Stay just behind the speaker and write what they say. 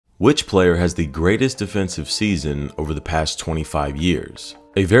Which player has the greatest defensive season over the past 25 years?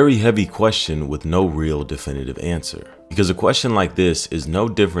 A very heavy question with no real definitive answer. Because a question like this is no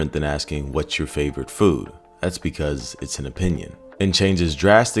different than asking what's your favorite food. That's because it's an opinion, and changes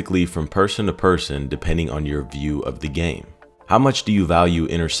drastically from person to person depending on your view of the game. How much do you value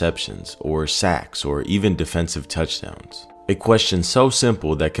interceptions or sacks or even defensive touchdowns? A question so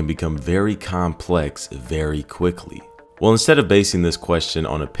simple that can become very complex very quickly. Well, instead of basing this question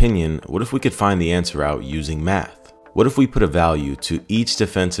on opinion, what if we could find the answer out using math? What if we put a value to each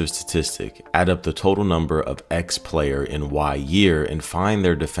defensive statistic, add up the total number of X player in Y year, and find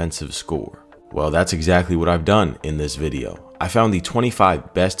their defensive score? Well, that's exactly what I've done in this video. I found the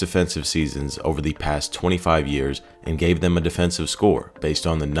 25 best defensive seasons over the past 25 years and gave them a defensive score based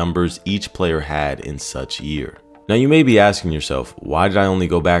on the numbers each player had in such year. Now you may be asking yourself, why did I only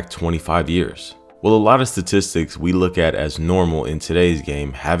go back 25 years? Well, a lot of statistics we look at as normal in today's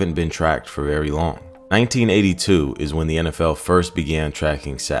game haven't been tracked for very long. 1982 is when the NFL first began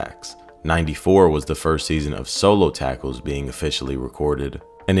tracking sacks. 94 was the first season of solo tackles being officially recorded.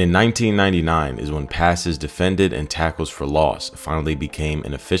 And in 1999 is when passes defended and tackles for loss finally became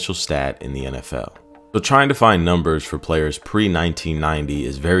an official stat in the NFL. So trying to find numbers for players pre-1990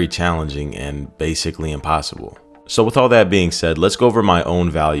 is very challenging and basically impossible. So with all that being said, let's go over my own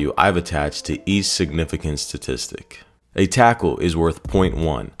value I've attached to each significant statistic. A tackle is worth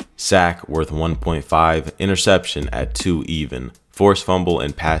 0.1, sack worth 1.5, interception at 2 even, forced fumble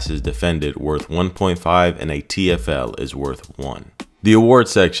and passes defended worth 1.5, and a TFL is worth 1. The award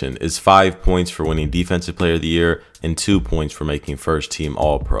section is 5 points for winning Defensive Player of the Year and 2 points for making first team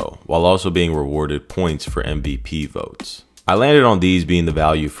All-Pro, while also being rewarded points for MVP votes. I landed on these being the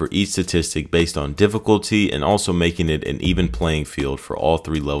value for each statistic based on difficulty and also making it an even playing field for all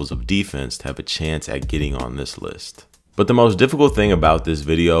 3 levels of defense to have a chance at getting on this list. But the most difficult thing about this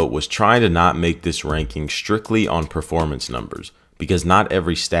video was trying to not make this ranking strictly on performance numbers, because not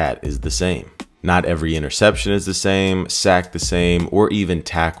every stat is the same. Not every interception is the same, sack the same, or even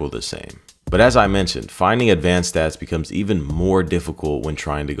tackle the same. But as I mentioned, finding advanced stats becomes even more difficult when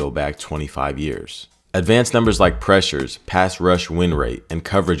trying to go back 25 years. Advanced numbers like pressures, pass rush win rate, and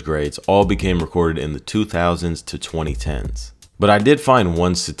coverage grades all became recorded in the 2000s to 2010s. But I did find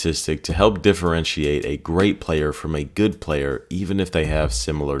one statistic to help differentiate a great player from a good player even if they have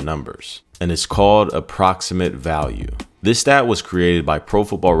similar numbers. And it's called approximate value. This stat was created by Pro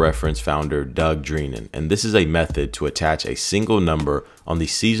Football Reference founder Doug Dreenan, and this is a method to attach a single number on the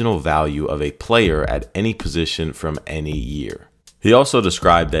seasonal value of a player at any position from any year. He also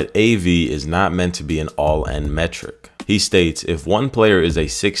described that AV is not meant to be an all-end metric. He states, if one player is a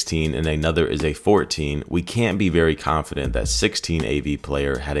 16 and another is a 14, we can't be very confident that 16 AV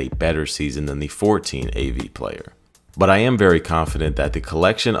player had a better season than the 14 AV player. But I am very confident that the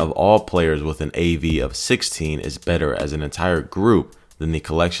collection of all players with an AV of 16 is better as an entire group than the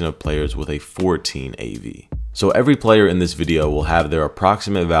collection of players with a 14 AV. So every player in this video will have their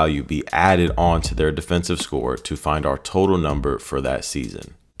approximate value be added onto their defensive score to find our total number for that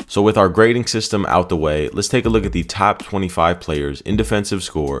season. So with our grading system out the way, let's take a look at the top 25 players in defensive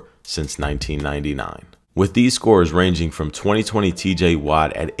score since 1999. With these scores ranging from 2020 TJ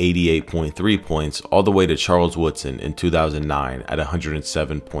Watt at 88.3 points all the way to Charles Woodson in 2009 at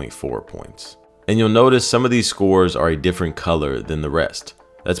 107.4 points. And you'll notice some of these scores are a different color than the rest.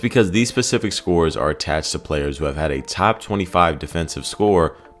 That's because these specific scores are attached to players who have had a top 25 defensive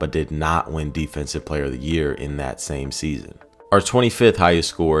score but did not win Defensive Player of the Year in that same season. Our 25th highest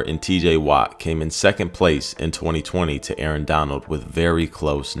score in TJ Watt came in second place in 2020 to Aaron Donald with very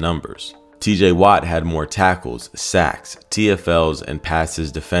close numbers. TJ Watt had more tackles, sacks, TFLs, and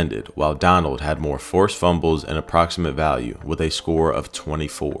passes defended, while Donald had more forced fumbles and approximate value with a score of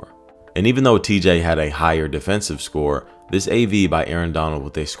 24. And even though TJ had a higher defensive score, this AV by Aaron Donald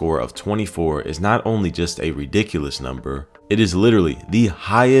with a score of 24 is not only just a ridiculous number, it is literally the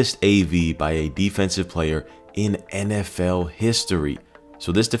highest AV by a defensive player in NFL history.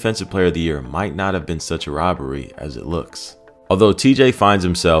 So this Defensive Player of the Year might not have been such a robbery as it looks. Although TJ finds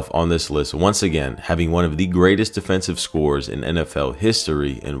himself on this list once again having one of the greatest defensive scores in NFL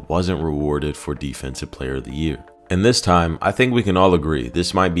history and wasn't rewarded for Defensive Player of the Year. And this time, I think we can all agree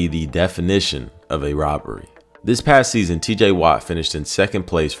this might be the definition of a robbery. This past season, TJ Watt finished in second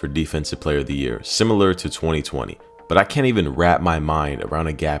place for Defensive Player of the Year, similar to 2020. But I can't even wrap my mind around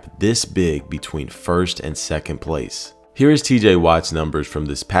a gap this big between first and second place. Here is TJ Watt's numbers from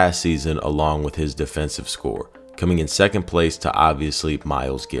this past season along with his defensive score, coming in second place to obviously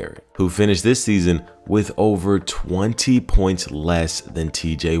Myles Garrett, who finished this season with over 20 points less than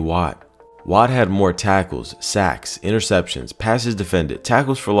TJ Watt. Watt had more tackles, sacks, interceptions, passes defended,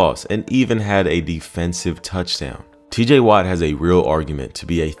 tackles for loss, and even had a defensive touchdown. TJ Watt has a real argument to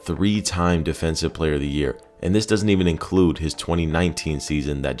be a 3-time Defensive Player of the Year, and this doesn't even include his 2019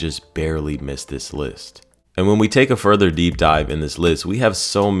 season that just barely missed this list. And when we take a further deep dive in this list, we have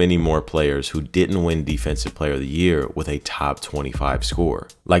so many more players who didn't win Defensive Player of the Year with a top 25 score.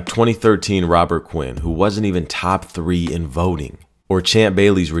 Like 2013 Robert Quinn, who wasn't even top 3 in voting. Or Champ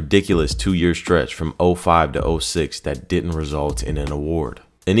Bailey's ridiculous 2-year stretch from 05 to 06 that didn't result in an award.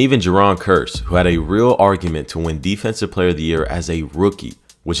 And even Jerron Kearse, who had a real argument to win Defensive Player of the Year as a rookie,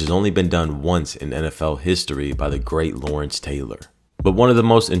 which has only been done once in NFL history by the great Lawrence Taylor. But one of the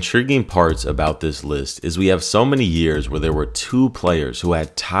most intriguing parts about this list is we have so many years where there were 2 players who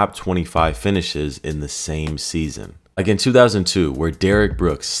had top 25 finishes in the same season. Like in 2002, where Derrick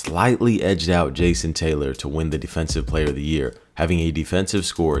Brooks slightly edged out Jason Taylor to win the Defensive Player of the Year, having a defensive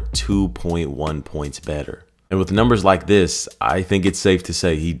score 2.1 points better. And with numbers like this, I think it's safe to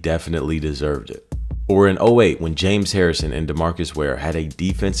say he definitely deserved it. Or in 08, when James Harrison and DeMarcus Ware had a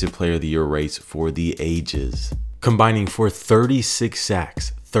Defensive Player of the Year race for the ages, combining for 36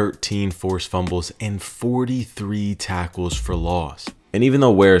 sacks, 13 forced fumbles, and 43 tackles for loss. And even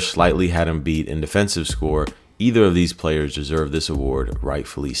though Ware slightly had him beat in defensive score, either of these players deserve this award,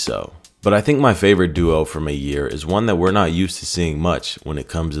 rightfully so. But I think my favorite duo from a year is one that we're not used to seeing much when it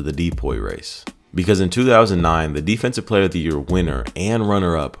comes to the DPOY race. Because in 2009, the Defensive Player of the Year winner and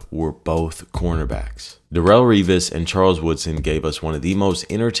runner-up were both cornerbacks. Darrelle Revis and Charles Woodson gave us one of the most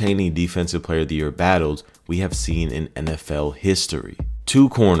entertaining Defensive Player of the Year battles we have seen in NFL history. 2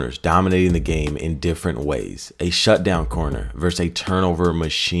 corners dominating the game in different ways, a shutdown corner versus a turnover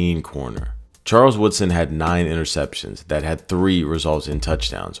machine corner. Charles Woodson had 9 interceptions that had 3 result in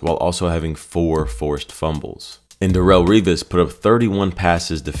touchdowns, while also having 4 forced fumbles. And Darrelle Revis put up 31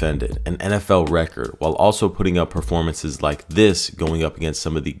 passes defended, an NFL record, while also putting up performances like this going up against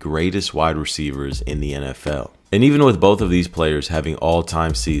some of the greatest wide receivers in the NFL. And even with both of these players having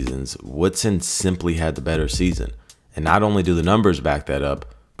all-time seasons, Woodson simply had the better season. And not only do the numbers back that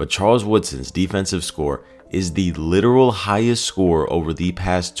up, but Charles Woodson's defensive score is the literal highest score over the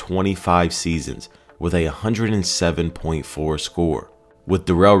past 25 seasons with a 107.4 score, with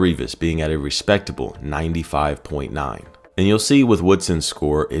Darrelle Revis being at a respectable 95.9. And you'll see with Woodson's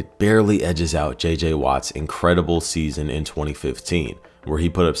score, it barely edges out JJ Watt's incredible season in 2015, where he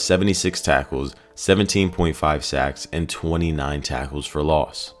put up 76 tackles, 17.5 sacks, and 29 tackles for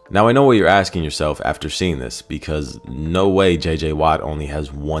loss. Now I know what you're asking yourself after seeing this, because no way JJ Watt only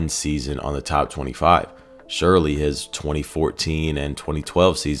has 1 season on the top 25. Surely his 2014 and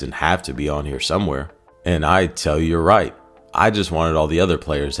 2012 season have to be on here somewhere. And I tell you, you're right. I just wanted all the other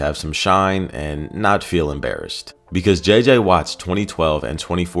players to have some shine and not feel embarrassed. Because JJ Watt's 2012 and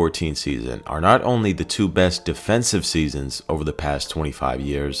 2014 season are not only the 2 best defensive seasons over the past 25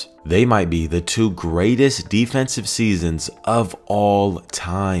 years, they might be the 2 greatest defensive seasons of all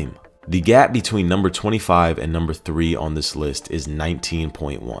time. The gap between number 25 and number 3 on this list is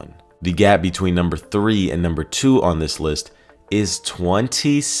 19.1. The gap between number 3 and number 2 on this list is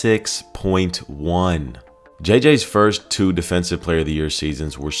 26.1. JJ's first 2 Defensive Player of the Year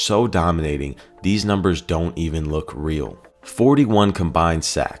seasons were so dominating, these numbers don't even look real. 41 combined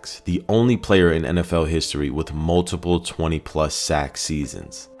sacks, the only player in NFL history with multiple 20+ sack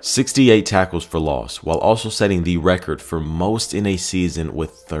seasons. 68 tackles for loss, while also setting the record for most in a season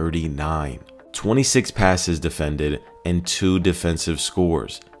with 39. 26 passes defended and 2 defensive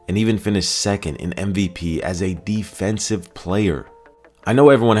scores, and even finished second in MVP as a defensive player. I know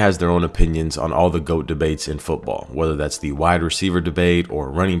everyone has their own opinions on all the GOAT debates in football, whether that's the wide receiver debate or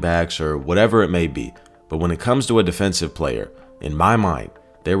running backs or whatever it may be. But when it comes to a defensive player, in my mind,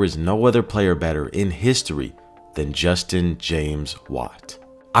 there is no other player better in history than Justin James Watt.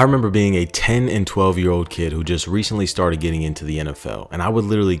 I remember being a 10 and 12-year-old kid who just recently started getting into the NFL, and I would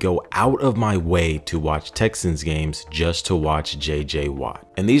literally go out of my way to watch Texans games just to watch JJ Watt.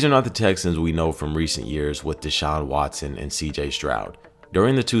 And these are not the Texans we know from recent years with Deshaun Watson and CJ Stroud.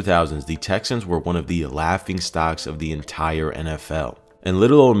 During the 2000s, the Texans were one of the laughingstocks of the entire NFL. And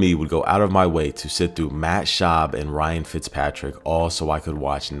little old me would go out of my way to sit through Matt Schaub and Ryan Fitzpatrick all so I could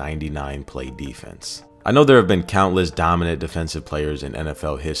watch 99 play defense. I know there have been countless dominant defensive players in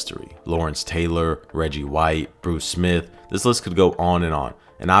NFL history. Lawrence Taylor, Reggie White, Bruce Smith, this list could go on,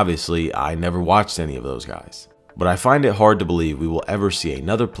 and obviously I never watched any of those guys. But I find it hard to believe we will ever see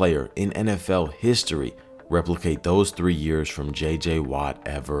another player in NFL history replicate those 3 years from JJ Watt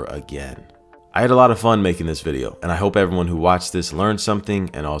ever again. I had a lot of fun making this video, and I hope everyone who watched this learned something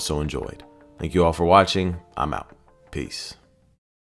and also enjoyed. Thank you all for watching. I'm out. Peace.